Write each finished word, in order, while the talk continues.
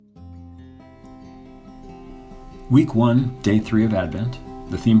Week 1, Day 3 of Advent.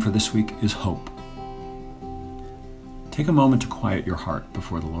 The theme for this week is hope. Take a moment to quiet your heart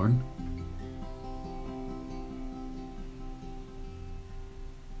before the Lord.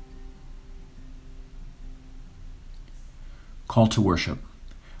 Call to worship.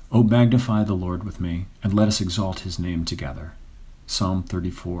 O magnify the Lord with me, and let us exalt his name together. Psalm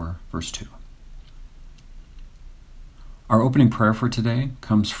 34, verse 2. Our opening prayer for today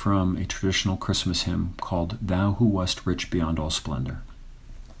comes from a traditional Christmas hymn called Thou Who Wast Rich Beyond All Splendor.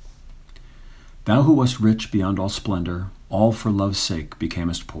 Thou who wast rich beyond all splendor, all for love's sake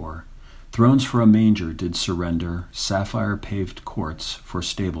becamest poor. Thrones for a manger did surrender, sapphire-paved courts for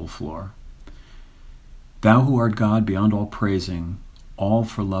stable floor. Thou who art God beyond all praising, all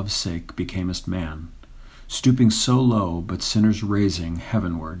for love's sake becamest man, stooping so low but sinners raising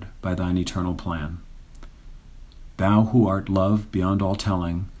heavenward by thine eternal plan. Thou who art love beyond all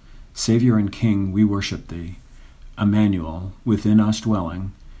telling, Savior and King, we worship thee. Emmanuel, within us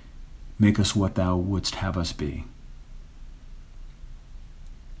dwelling, make us what thou wouldst have us be.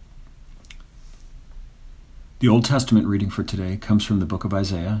 The Old Testament reading for today comes from the book of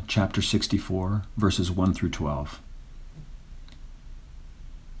Isaiah, chapter 64, verses 1 through 12.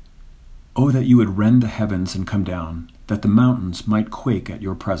 Oh, that you would rend the heavens and come down, that the mountains might quake at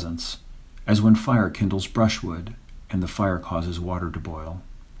your presence, as when fire kindles brushwood, and the fire causes water to boil,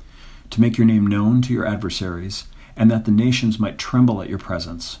 to make your name known to your adversaries, and that the nations might tremble at your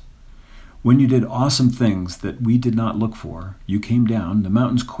presence. When you did awesome things that we did not look for, you came down, the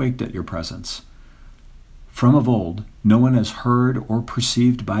mountains quaked at your presence. From of old, no one has heard or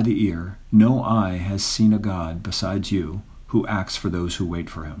perceived by the ear, no eye has seen a God besides you, who acts for those who wait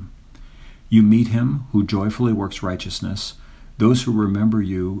for him. You meet him who joyfully works righteousness, those who remember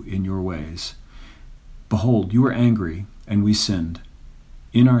you in your ways. Behold, you were angry, and we sinned.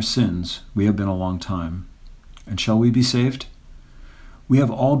 In our sins we have been a long time. And shall we be saved? We have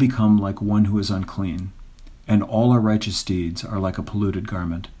all become like one who is unclean, and all our righteous deeds are like a polluted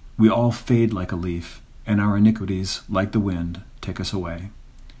garment. We all fade like a leaf, and our iniquities, like the wind, take us away.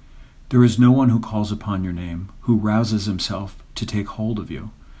 There is no one who calls upon your name, who rouses himself to take hold of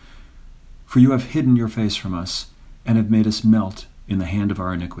you. For you have hidden your face from us, and have made us melt in the hand of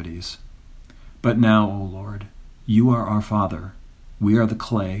our iniquities. But now, O Lord, you are our Father. We are the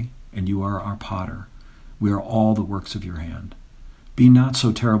clay, and you are our potter. We are all the works of your hand. Be not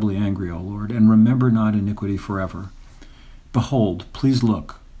so terribly angry, O Lord, and remember not iniquity forever. Behold, please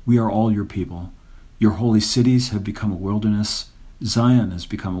look, we are all your people. Your holy cities have become a wilderness. Zion has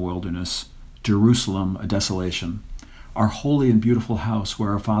become a wilderness. Jerusalem a desolation. Our holy and beautiful house,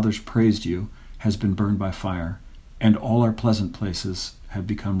 where our fathers praised you, has been burned by fire, and all our pleasant places have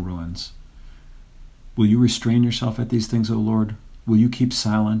become ruins. Will you restrain yourself at these things, O Lord? Will you keep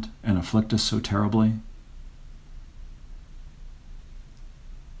silent and afflict us so terribly?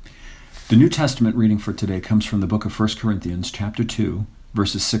 The New Testament reading for today comes from the book of 1 Corinthians, chapter 2,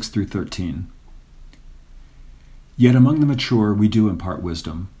 verses 6 through 13. Yet among the mature we do impart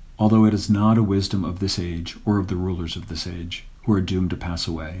wisdom, although it is not a wisdom of this age or of the rulers of this age, who are doomed to pass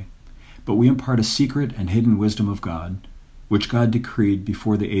away. But we impart a secret and hidden wisdom of God, which God decreed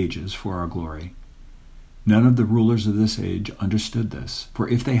before the ages for our glory. None of the rulers of this age understood this, for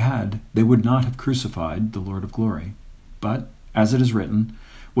if they had, they would not have crucified the Lord of glory. But, as it is written,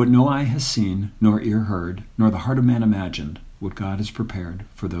 what no eye has seen, nor ear heard, nor the heart of man imagined, what God has prepared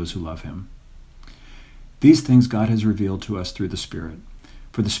for those who love him. These things God has revealed to us through the Spirit,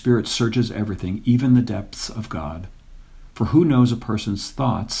 for the Spirit searches everything, even the depths of God. For who knows a person's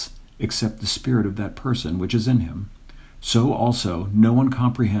thoughts except the spirit of that person which is in him? So also no one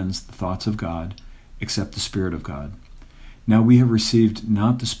comprehends the thoughts of God, except the Spirit of God. Now we have received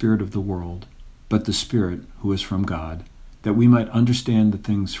not the spirit of the world, but the Spirit who is from God, that we might understand the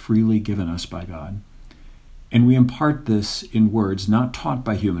things freely given us by God. And we impart this in words not taught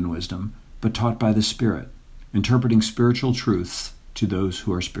by human wisdom, but taught by the Spirit, interpreting spiritual truths to those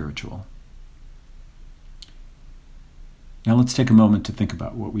who are spiritual. Now let's take a moment to think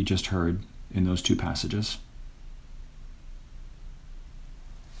about what we just heard in those two passages.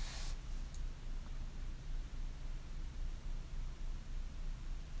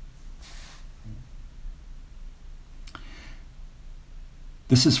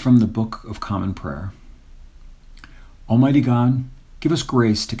 This is from the Book of Common Prayer. Almighty God, give us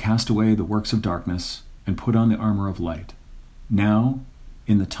grace to cast away the works of darkness and put on the armor of light. Now,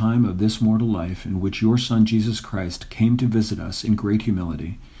 in the time of this mortal life in which your Son Jesus Christ came to visit us in great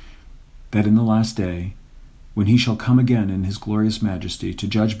humility, that in the last day, when he shall come again in his glorious majesty to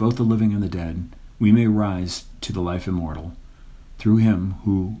judge both the living and the dead, we may rise to the life immortal. through him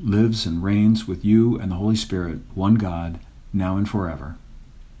who lives and reigns with you and the Holy Spirit, one God, now and forever.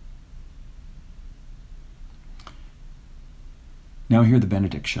 Now hear the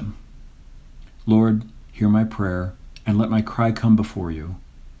benediction. Lord, hear my prayer, and let my cry come before you.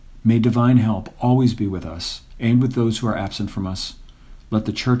 May divine help always be with us, and with those who are absent from us. Let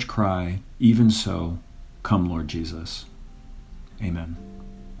the church cry, even so, come, Lord Jesus. Amen.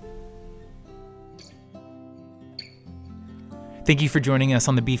 Thank you for joining us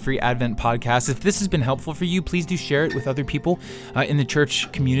on the Be Free Advent podcast. If this has been helpful for you, please do share it with other people in the church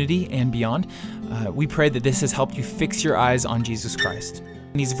community and beyond. We pray that this has helped you fix your eyes on Jesus Christ.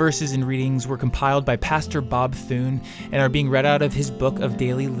 These verses and readings were compiled by Pastor Bob Thune and are being read out of his book of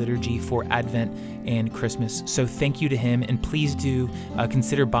daily liturgy for Advent and Christmas. So thank you to him, and please do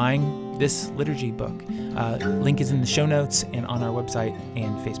consider buying this liturgy book. Link is in the show notes and on our website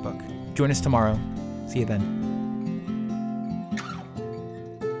and Facebook. Join us tomorrow. See you then.